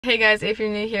Hey guys, if you're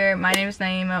new here, my name is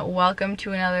Naima. Welcome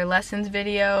to another lessons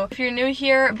video. If you're new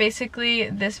here, basically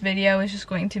this video is just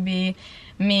going to be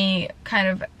me kind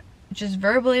of just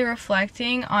verbally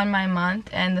reflecting on my month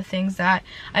and the things that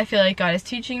I feel like God is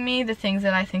teaching me, the things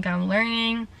that I think I'm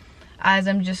learning as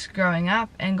I'm just growing up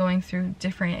and going through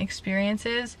different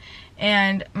experiences.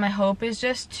 And my hope is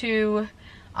just to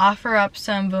offer up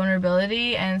some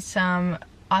vulnerability and some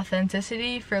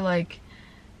authenticity for like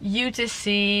you to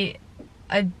see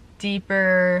a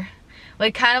deeper,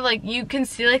 like kind of like you can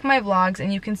see like my vlogs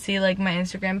and you can see like my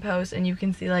Instagram posts and you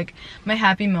can see like my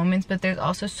happy moments, but there's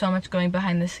also so much going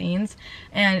behind the scenes,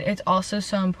 and it's also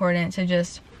so important to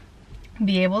just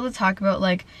be able to talk about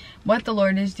like what the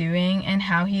Lord is doing and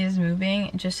how he is moving,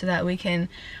 just so that we can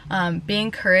be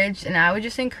encouraged. And I would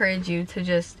just encourage you to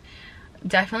just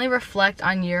definitely reflect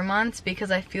on your months, because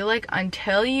I feel like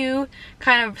until you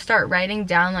kind of start writing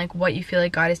down like what you feel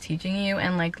like God is teaching you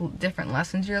and like different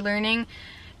lessons you're learning,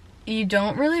 you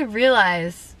don't really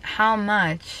realize how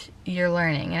much you're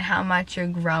learning and how much you're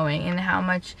growing and how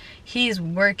much he's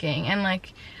working. And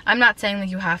like, I'm not saying like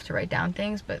you have to write down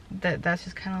things, but that's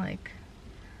just kind of like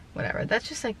whatever. That's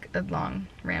just like a long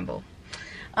ramble.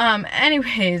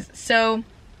 Anyways, so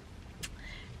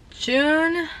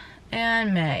June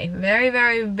and May,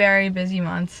 very busy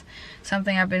months.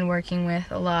 Something I've been working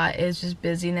with a lot is just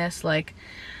busyness. Like,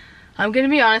 I'm gonna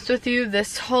be honest with you,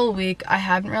 this whole week I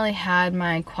haven't really had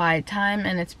my quiet time,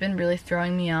 and it's been really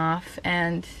throwing me off.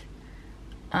 And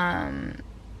yeah,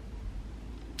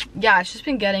 it's just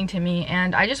been getting to me.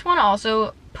 And I just want to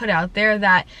also put out there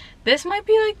that this might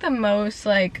be like the most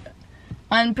like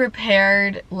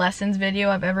unprepared lessons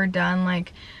video I've ever done.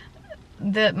 Like,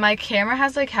 my camera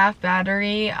has like half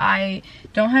battery. I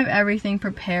don't have everything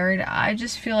prepared. I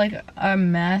just feel like a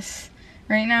mess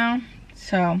right now.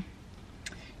 So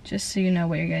just so you know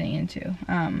what you're getting into.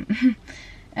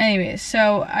 Anyways,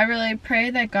 so I really pray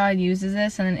that God uses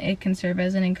this and then it can serve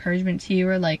as an encouragement to you,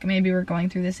 or like maybe we're going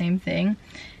through the same thing.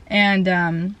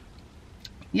 And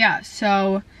yeah,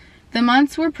 so the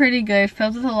months were pretty good,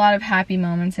 filled with a lot of happy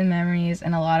moments and memories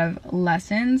and a lot of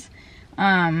lessons.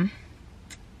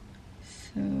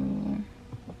 So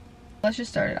let's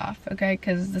just start it off, okay?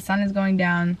 Because the sun is going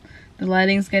down, the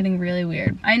lighting's getting really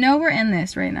weird. I know we're in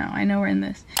this right now. I know we're in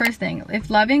this. First thing, if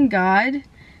loving God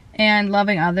and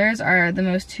loving others are the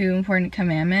most two important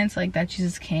commandments, like that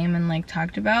Jesus came and like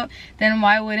talked about, then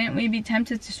why wouldn't we be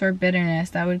tempted to store bitterness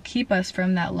that would keep us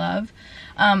from that love?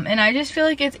 And I just feel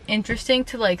like it's interesting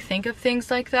to like think of things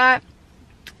like that.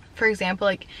 For example,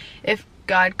 like if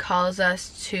God calls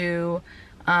us to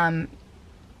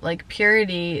like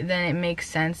purity, then it makes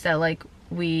sense that like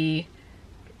we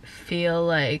feel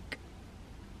like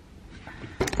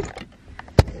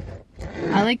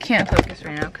I like can't focus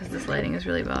right now because this lighting is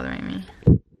really bothering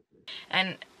me.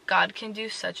 And God can do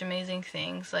such amazing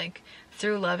things like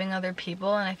through loving other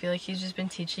people, and I feel like he's just been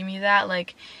teaching me that,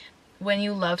 like when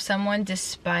you love someone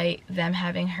despite them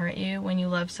having hurt you, when you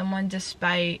love someone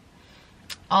despite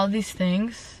all these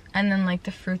things, and then like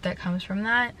the fruit that comes from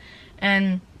that.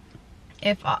 And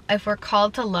if we're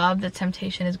called to love, the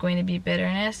temptation is going to be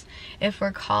bitterness. If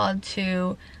we're called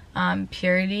to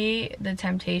purity, the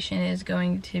temptation is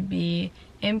going to be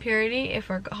impurity. If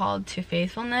we're called to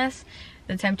faithfulness,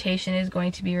 the temptation is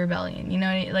going to be rebellion. You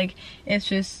know, like it's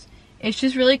just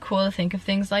really cool to think of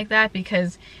things like that,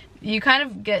 because you kind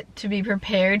of get to be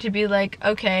prepared to be like,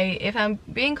 okay, if I'm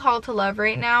being called to love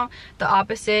right now, the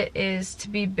opposite is to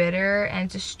be bitter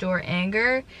and to store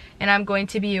anger, and I'm going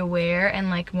to be aware and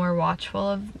like more watchful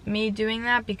of me doing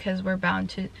that, because we're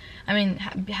bound to, I mean,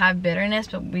 have bitterness,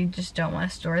 but we just don't want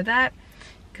to store that,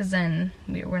 because then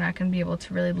we're not going to be able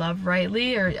to really love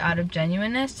rightly or out of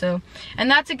genuineness. So, and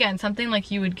that's again something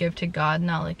like you would give to God,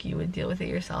 not like you would deal with it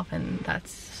yourself, and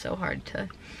that's so hard to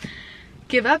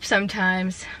give up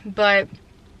sometimes. But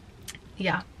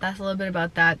yeah, that's a little bit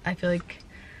about that. I feel like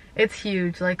it's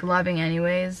huge, like loving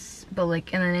anyways, but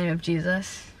like in the name of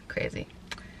Jesus, crazy.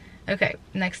 Okay,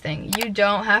 next thing, you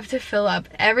don't have to fill up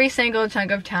every single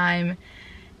chunk of time.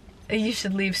 You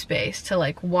should leave space to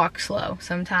like walk slow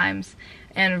sometimes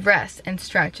and rest and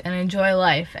stretch and enjoy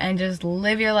life and just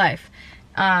live your life,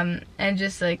 and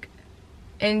just like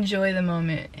enjoy the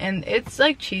moment. And it's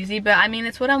like cheesy, but I mean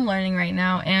it's what I'm learning right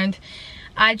now. And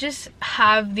I just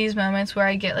have these moments where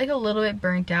I get like a little bit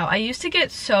burnt out. I used to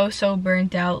get so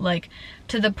burnt out, like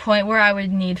to the point where I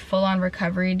would need full-on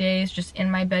recovery days just in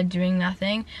my bed doing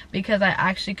nothing, because I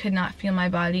actually could not feel my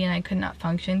body and I could not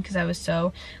function because I was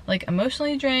so like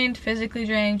emotionally drained, physically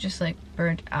drained, just like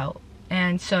burnt out.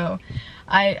 And so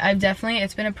I've definitely,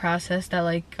 it's been a process that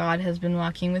like God has been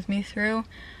walking with me through.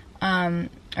 or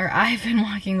I've been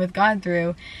walking with God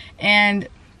through. And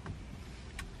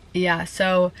yeah,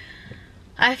 so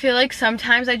I feel like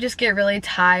sometimes I just get really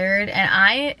tired, and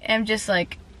I am just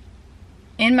like,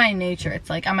 in my nature, it's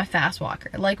like I'm a fast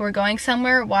walker. Like, we're going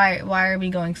somewhere, why are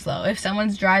we going slow? If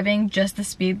someone's driving just the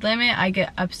speed limit, I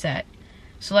get upset.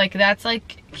 So like, that's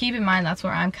like, keep in mind that's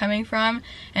where I'm coming from.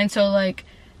 And so like,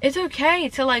 it's okay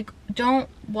to like, don't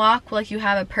walk like you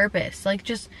have a purpose. Like,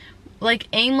 just like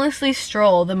aimlessly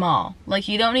stroll the mall. Like,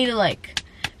 you don't need to like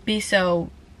be so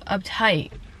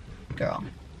uptight, girl.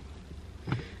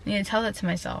 I need to tell that to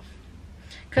myself.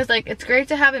 Because like, it's great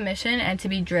to have a mission and to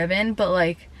be driven, but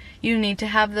like, you need to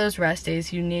have those rest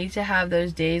days. You need to have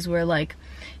those days where like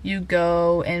you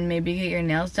go and maybe get your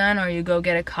nails done, or you go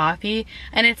get a coffee,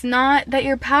 and it's not that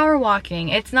you're power walking.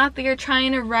 It's not that you're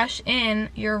trying to rush in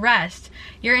your rest.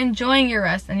 You're enjoying your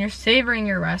rest and you're savoring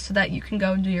your rest so that you can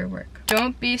go and do your work.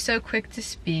 Don't be so quick to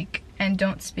speak, and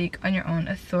don't speak on your own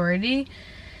authority.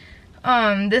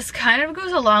 This kind of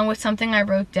goes along with something I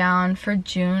wrote down for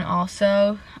June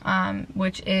also,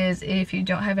 which is, if you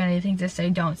don't have anything to say,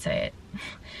 don't say it.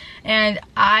 And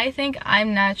I think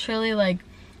I'm naturally like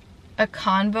a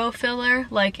convo filler.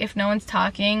 Like, if no one's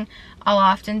talking, I'll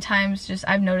oftentimes just,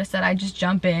 I've noticed that I just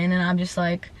jump in and I'm just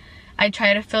like, I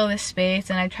try to fill this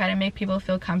space and I try to make people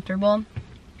feel comfortable.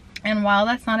 And while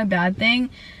that's not a bad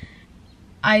thing,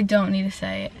 I don't need to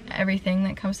say everything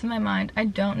that comes to my mind. I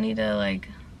don't need to like,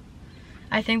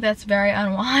 I think that's very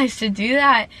unwise to do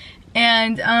that.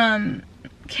 And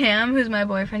Cam, who's my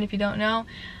boyfriend, if you don't know,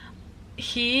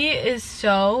 he is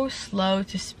so slow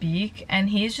to speak, and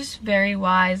he's just very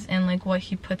wise in like what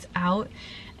he puts out.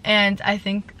 And I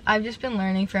think I've just been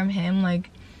learning from him,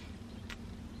 like,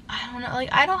 I don't know, like,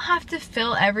 I don't have to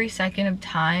fill every second of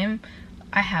time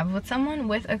I have with someone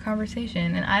with a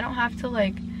conversation, and I don't have to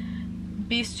like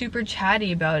be super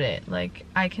chatty about it. Like,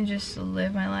 I can just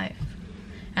live my life.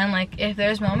 And like, if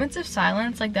there's moments of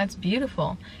silence, like, that's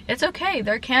beautiful. It's okay.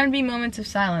 There can be moments of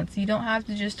silence. You don't have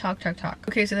to just talk.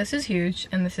 Okay, so this is huge,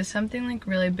 and this is something like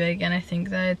really big, and I think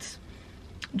that it's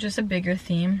just a bigger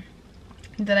theme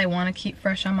that I want to keep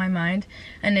fresh on my mind.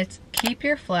 And it's, keep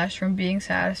your flesh from being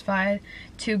satisfied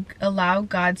to allow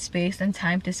God space and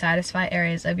time to satisfy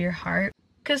areas of your heart.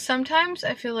 Because sometimes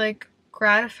I feel like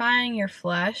gratifying your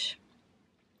flesh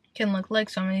can look like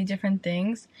so many different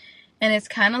things. And it's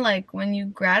kind of like when you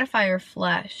gratify your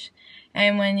flesh,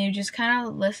 and when you just kind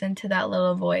of listen to that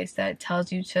little voice that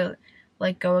tells you to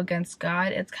like go against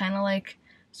God, it's kind of like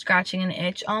scratching an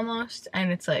itch almost.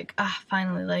 And it's like,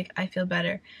 finally, like, I feel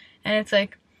better. And it's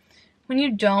like, when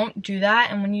you don't do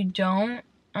that, and when you don't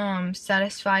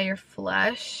satisfy your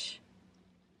flesh,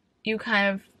 you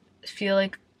kind of feel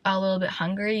like a little bit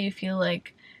hungry. You feel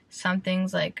like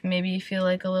something's like, maybe you feel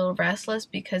like a little restless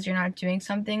because you're not doing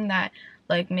something that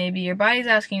like maybe your body's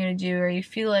asking you to do, or you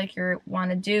feel like you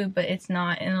want to do, but it's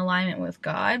not in alignment with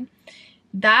God.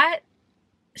 That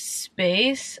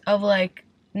space of like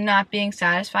not being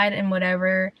satisfied in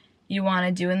whatever you want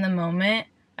to do in the moment,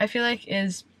 I feel like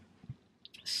is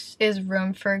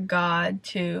room for God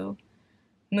to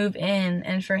move in,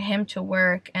 and for him to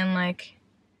work, and like,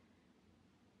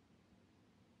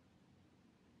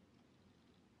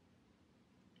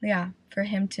 yeah, for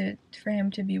him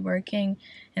to be working,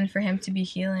 and for him to be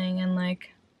healing, and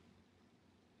like,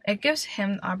 it gives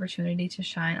him the opportunity to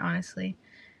shine, honestly.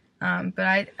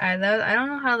 But I don't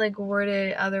know how to like word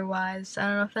it otherwise. I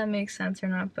don't know if that makes sense or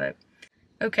not, but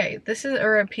okay, this is a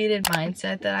repeated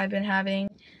mindset that I've been having.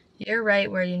 You're right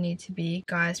where you need to be.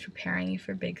 God is preparing you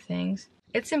for big things.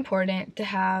 It's important to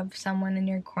have someone in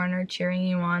your corner cheering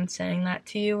you on, saying that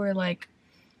to you, or like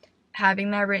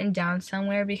having that written down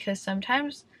somewhere, because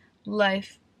sometimes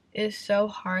life is so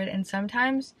hard, and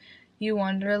sometimes you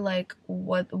wonder like,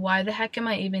 why the heck am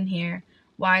I even here?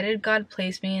 Why did God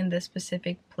place me in this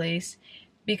specific place?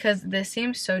 Because this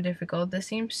seems so difficult. This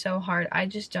seems so hard. I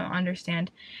just don't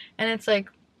understand. And it's like,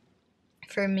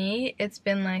 for me, it's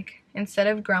been like, instead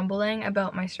of grumbling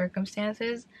about my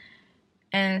circumstances,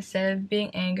 and instead of being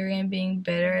angry and being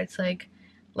bitter, it's like,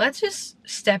 let's just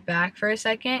step back for a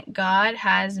second. God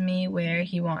has me where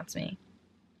he wants me.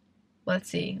 Let's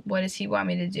see, what does he want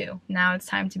me to do? Now it's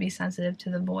time to be sensitive to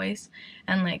the voice,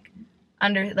 and like,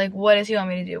 what does he want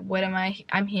me to do?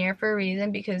 I'm here for a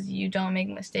reason, because you don't make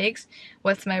mistakes.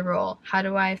 What's my role? How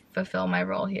do I fulfill my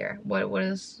role here? What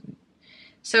is,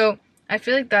 so I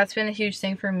feel like that's been a huge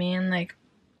thing for me, and like,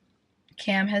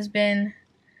 Cam has been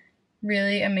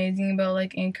really amazing about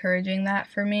like encouraging that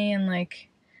for me, and like,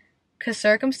 because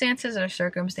circumstances are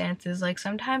circumstances. Like,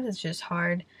 sometimes it's just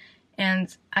hard,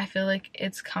 and I feel like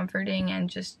it's comforting and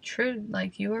just true.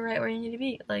 Like, you are right where you need to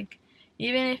be. Like,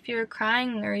 even if you're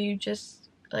crying or you just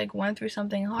like went through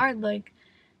something hard, like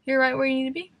you're right where you need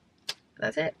to be.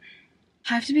 That's it.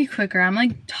 I have to be quicker. I'm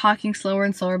like talking slower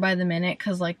and slower by the minute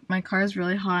because like my car is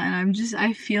really hot and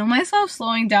I feel myself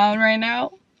slowing down right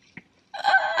now.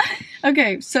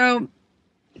 Okay, so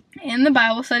in the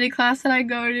Bible study class that I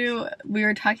go to, we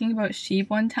were talking about sheep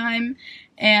one time,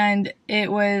 and there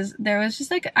was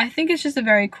just like, I think it's just a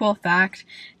very cool fact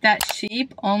that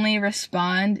sheep only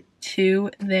respond to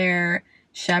their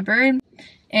shepherd.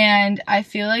 And I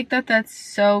feel like that's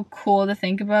so cool to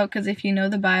think about, because if you know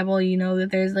the Bible, you know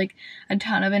that there's like a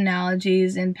ton of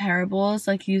analogies and parables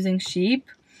like using sheep,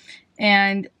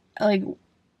 and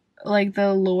like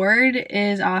the Lord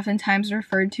is oftentimes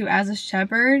referred to as a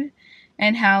shepherd,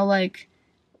 and how like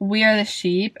we are the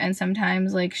sheep, and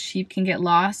sometimes like sheep can get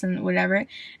lost and whatever.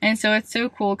 And so it's so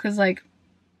cool because like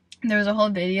there was a whole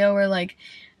video where like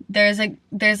there's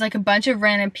like a bunch of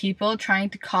random people trying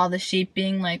to call the sheep,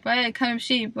 being like, "Hey, come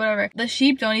sheep," whatever. The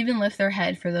sheep don't even lift their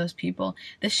head for those people.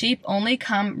 The sheep only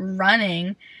come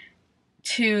running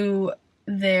to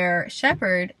their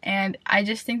shepherd, and I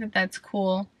just think that that's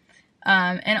cool.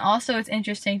 And also it's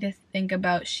interesting to think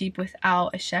about sheep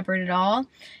without a shepherd at all,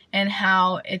 and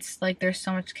how it's like there's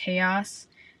so much chaos,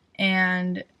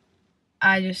 and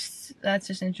that's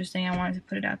just interesting. I wanted to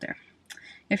put it out there.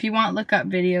 If you want, look up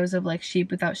videos of like sheep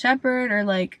without shepherd, or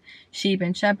like sheep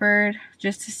and shepherd,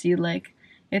 just to see, like,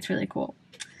 it's really cool.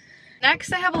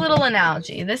 Next, I have a little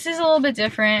analogy. This is a little bit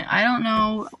different. I don't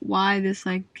know why this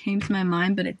like came to my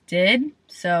mind, but it did.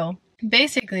 So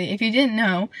basically, if you didn't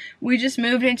know, we just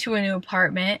moved into a new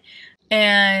apartment,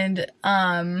 and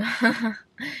I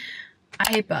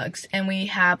hate bugs, and we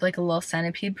have like a little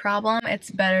centipede problem.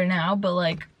 It's better now, but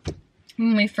like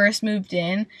when we first moved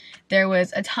in, there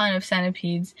was a ton of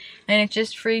centipedes, and it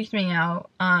just freaked me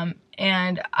out.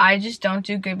 And I just don't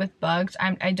do good with bugs.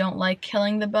 I don't like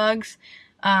killing the bugs.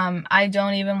 I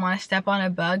don't even want to step on a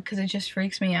bug because it just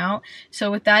freaks me out. So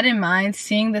with that in mind,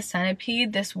 seeing the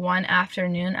centipede this one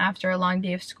afternoon after a long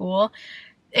day of school,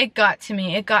 it got to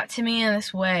me. It got to me in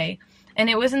this way. And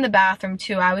it was in the bathroom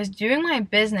too. I was doing my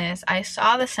business. I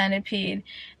saw the centipede,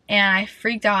 and I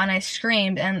freaked out and I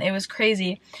screamed, and it was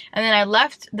crazy. And then I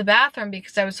left the bathroom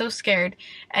because I was so scared.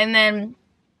 And then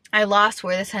I lost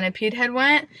where the centipede head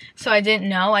went, so I didn't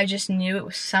know. I just knew it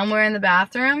was somewhere in the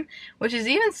bathroom, which is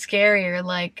even scarier,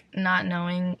 like not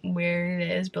knowing where it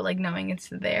is, but like knowing it's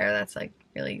there. That's like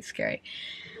really scary.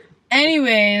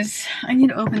 Anyways, I need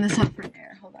to open this up for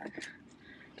air. Hold on.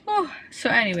 Oh, so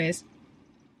anyways,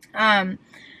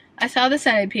 I saw the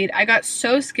centipede. I got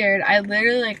so scared. I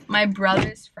literally, like, my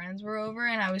brother's friends were over,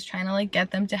 and I was trying to, like,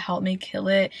 get them to help me kill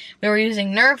it. We were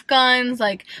using Nerf guns.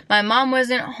 Like, my mom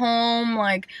wasn't home.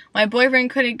 Like, my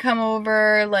boyfriend couldn't come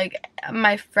over. Like,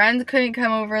 my friends couldn't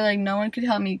come over. Like, no one could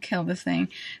help me kill this thing.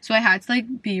 So I had to,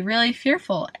 like, be really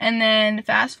fearful. And then,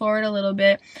 fast forward a little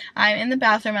bit, I'm in the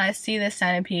bathroom, and I see this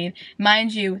centipede.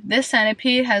 Mind you, this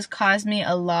centipede has caused me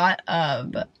a lot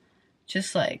of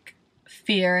just, like,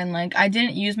 fear, and like I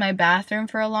didn't use my bathroom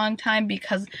for a long time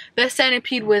because the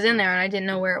centipede was in there and I didn't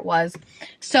know where it was.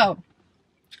 So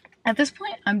at this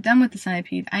point, I'm done with the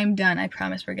centipede. I'm done. I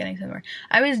promise we're getting somewhere.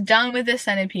 I was done with this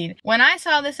centipede. When I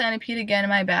saw the centipede again in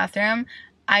my bathroom,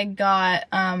 I got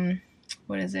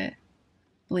what is it?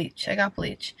 Bleach. I got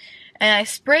bleach. And I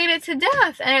sprayed it to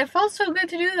death, and it felt so good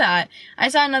to do that. I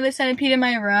saw another centipede in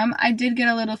my room. I did get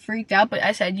a little freaked out, but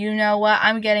I said, you know what?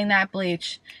 I'm getting that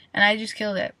bleach. And I just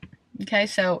killed it. Okay,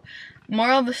 so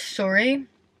moral of the story.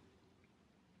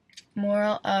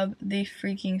 Moral of the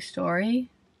freaking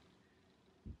story.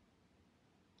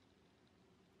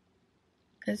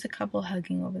 There's a couple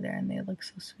hugging over there, and they look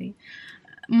so sweet.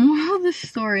 Moral of the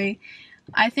story.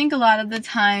 I think a lot of the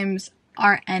times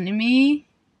our enemy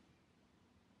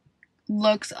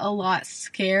looks a lot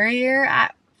scarier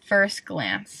at first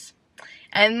glance.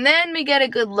 And then we get a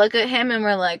good look at him, and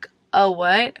we're like, oh,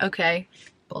 what? Okay,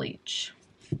 bleach.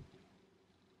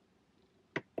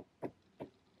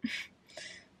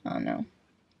 Oh no.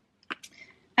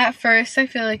 At first, I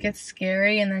feel like it's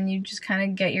scary, and then you just kind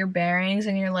of get your bearings,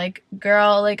 and you're like,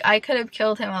 girl, like, I could have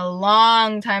killed him a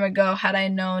long time ago had I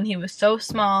known he was so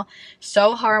small,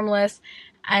 so harmless,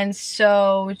 and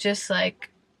so just,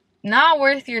 like, not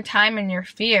worth your time and your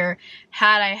fear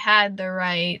had I had the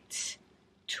right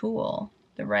tool,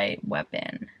 the right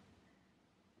weapon. In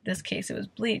this case, it was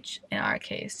bleach. In our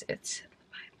case, it's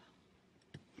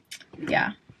the Bible.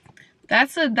 Yeah.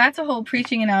 That's a whole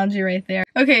preaching analogy right there.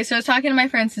 Okay, so I was talking to my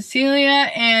friend Cecilia,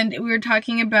 and we were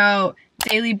talking about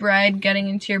daily bread, getting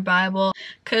into your Bible,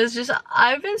 because just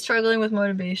I've been struggling with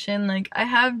motivation. Like, I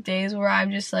have days where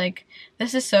I'm just like,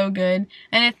 this is so good,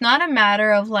 and it's not a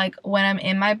matter of like when I'm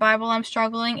in my Bible I'm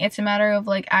struggling, it's a matter of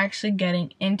like actually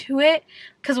getting into it,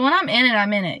 because when I'm in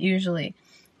it usually.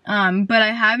 But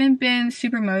I haven't been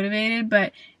super motivated,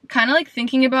 but kind of like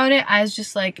thinking about it as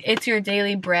just like, it's your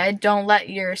daily bread, don't let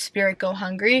your spirit go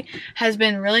hungry, has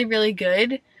been really, really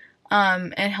good,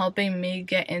 and helping me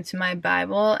get into my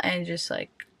Bible, and just like,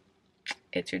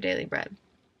 it's your daily bread.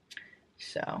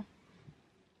 So,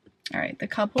 alright, the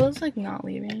couple is like not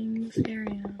leaving this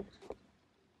area.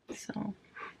 So,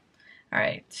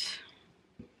 alright.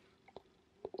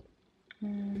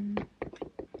 I'm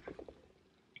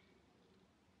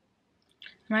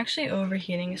actually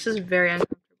overheating. This is very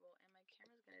uncomfortable, and my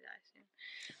camera's gonna die soon.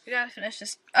 We gotta finish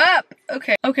this up!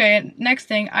 Okay, next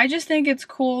thing. I just think it's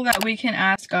cool that we can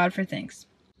ask God for things.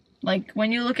 Like,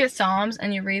 when you look at Psalms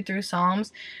and you read through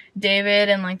Psalms, David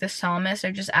and like the psalmists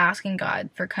are just asking God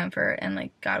for comfort, and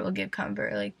like God will give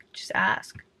comfort. Like, just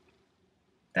ask.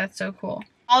 That's so cool.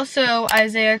 Also,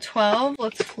 Isaiah 12.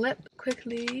 Let's flip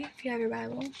quickly if you have your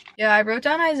Bible. Yeah, I wrote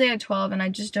down Isaiah 12, and I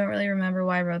just don't really remember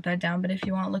why I wrote that down, but if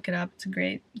you want to look it up, it's a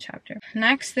great chapter.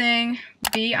 Next thing,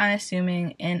 be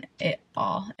unassuming in it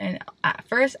all, and at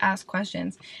first ask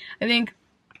questions. I think,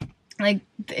 like,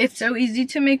 it's so easy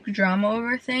to make drama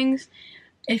over things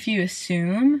if you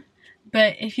assume,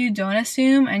 but if you don't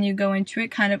assume and you go into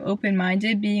it kind of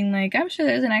open-minded, being like, I'm sure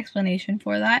there's an explanation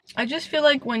for that. I just feel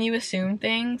like when you assume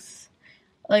things,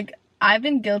 like, I've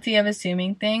been guilty of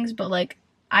assuming things, but like,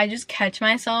 I just catch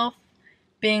myself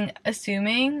being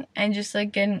assuming and just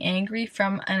like getting angry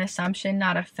from an assumption,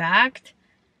 not a fact.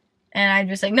 And I'm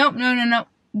just like, nope, no.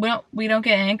 We don't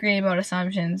get angry about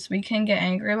assumptions. We can get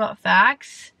angry about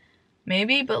facts,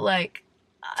 maybe, but like,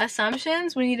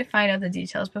 assumptions, we need to find out the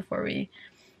details before we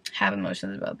have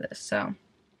emotions about this. So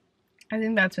I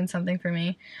think that's been something for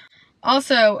me.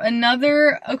 Also,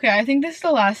 I think this is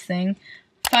the last thing.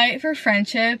 Fight for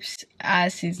friendships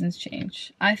as seasons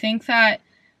change. I think that,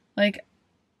 like,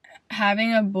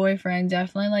 having a boyfriend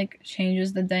definitely, like,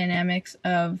 changes the dynamics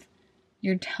of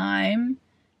your time,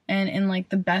 and in, like,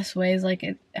 the best ways.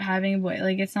 Like, having a boy,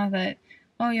 like, it's not that,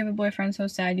 oh, you have a boyfriend, so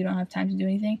sad, you don't have time to do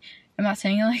anything. I'm not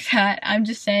saying it like that. I'm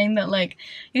just saying that, like,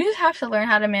 you just have to learn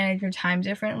how to manage your time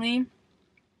differently.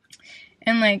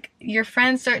 And, like, your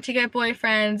friends start to get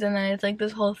boyfriends, and then it's, like,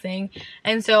 this whole thing.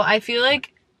 And so I feel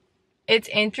like it's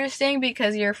interesting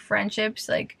because your friendships,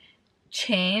 like,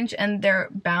 change, and they're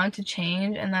bound to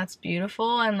change, and that's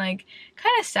beautiful, and, like,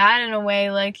 kind of sad in a way.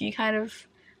 Like, you kind of,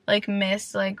 like,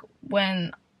 miss, like,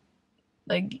 when,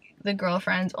 like, the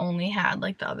girlfriends only had,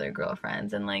 like, the other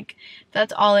girlfriends, and, like,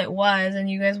 that's all it was, and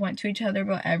you guys went to each other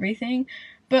about everything.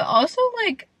 But also,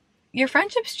 like, your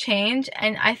friendships change,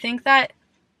 and I think that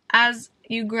as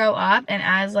you grow up, and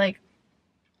as, like,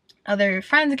 other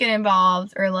friends get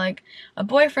involved, or like a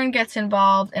boyfriend gets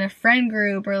involved in a friend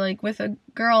group, or like with a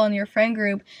girl in your friend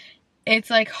group,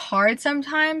 it's like hard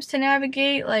sometimes to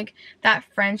navigate like that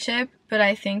friendship. But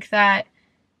I think that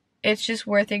it's just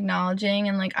worth acknowledging,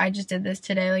 and like I just did this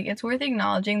today, like it's worth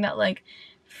acknowledging that like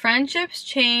friendships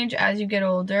change as you get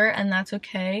older, and that's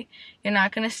okay. You're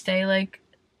not gonna stay like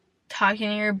talking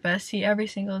to your bestie every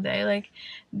single day. Like,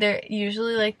 they're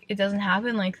usually, like, it doesn't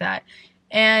happen like that,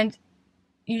 and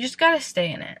you just gotta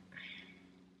stay in it.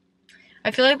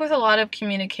 I feel like with a lot of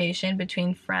communication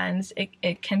between friends,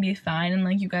 it can be fine, and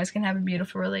like you guys can have a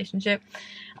beautiful relationship.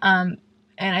 And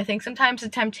I think sometimes the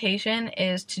temptation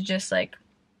is to just like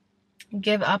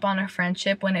give up on a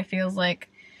friendship when it feels like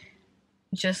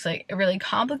just like really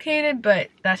complicated. But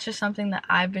that's just something that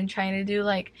I've been trying to do,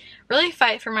 like really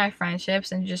fight for my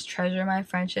friendships and just treasure my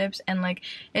friendships, and like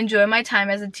enjoy my time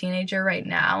as a teenager right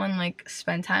now, and like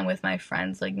spend time with my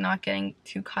friends, like not getting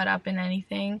too caught up in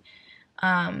anything.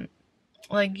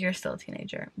 Like, you're still a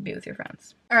teenager, be with your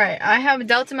friends. Alright, I have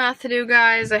Delta math to do,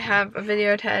 guys. I have a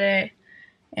video to edit,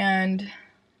 and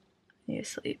I need to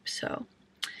sleep. So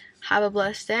have a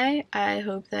blessed day. I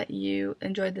hope that you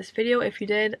enjoyed this video. If you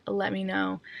did, let me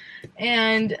know.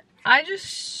 And I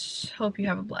just hope you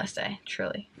have a blessed day,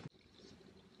 truly.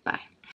 Bye.